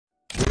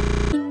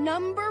The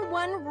number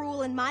one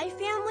rule in my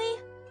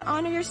family,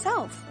 honor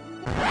yourself.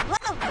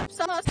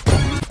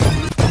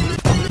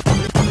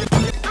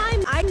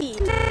 I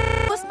need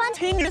a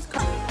spontaneous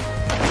crap.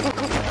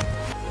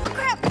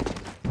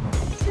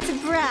 It's a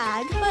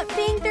brag, but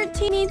being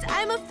 13 means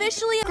I'm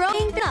officially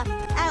growing up.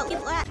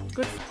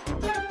 Good.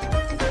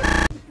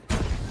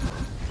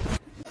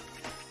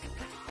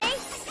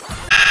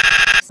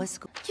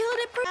 Killed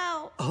it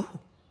now. Oh,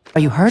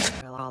 are you hurt?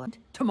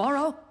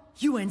 Tomorrow,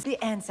 you and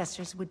the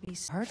ancestors would be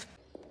hurt.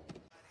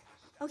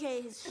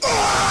 Okay.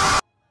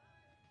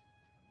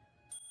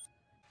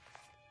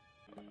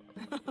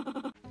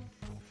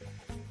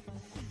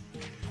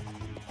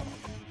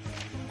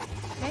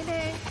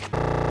 Mayday.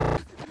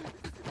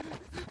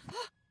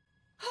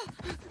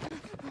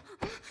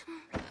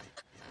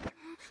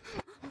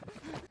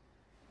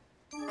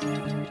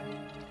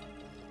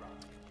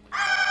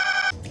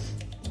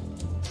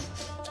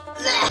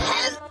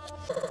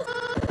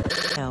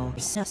 No,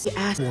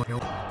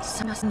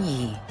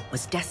 Sanasni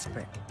was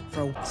desperate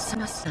for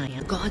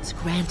Sanasaya. Gods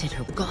granted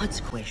her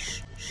God's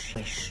wish.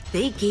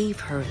 They gave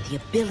her the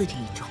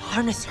ability to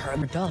harness her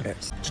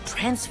daughters, to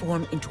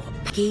transform into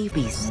a cave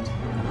beast.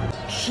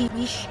 She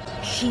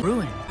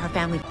ruined her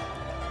family.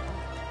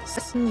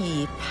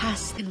 Sanasni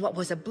passed, and what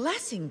was a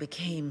blessing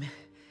became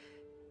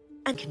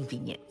an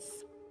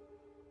inconvenience.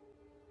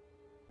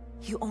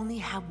 You only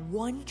have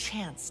one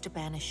chance to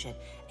banish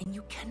it, and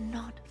you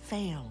cannot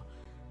fail.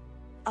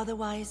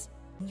 Otherwise,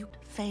 you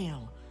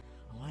fail.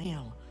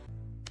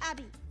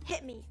 Abby,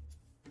 hit me.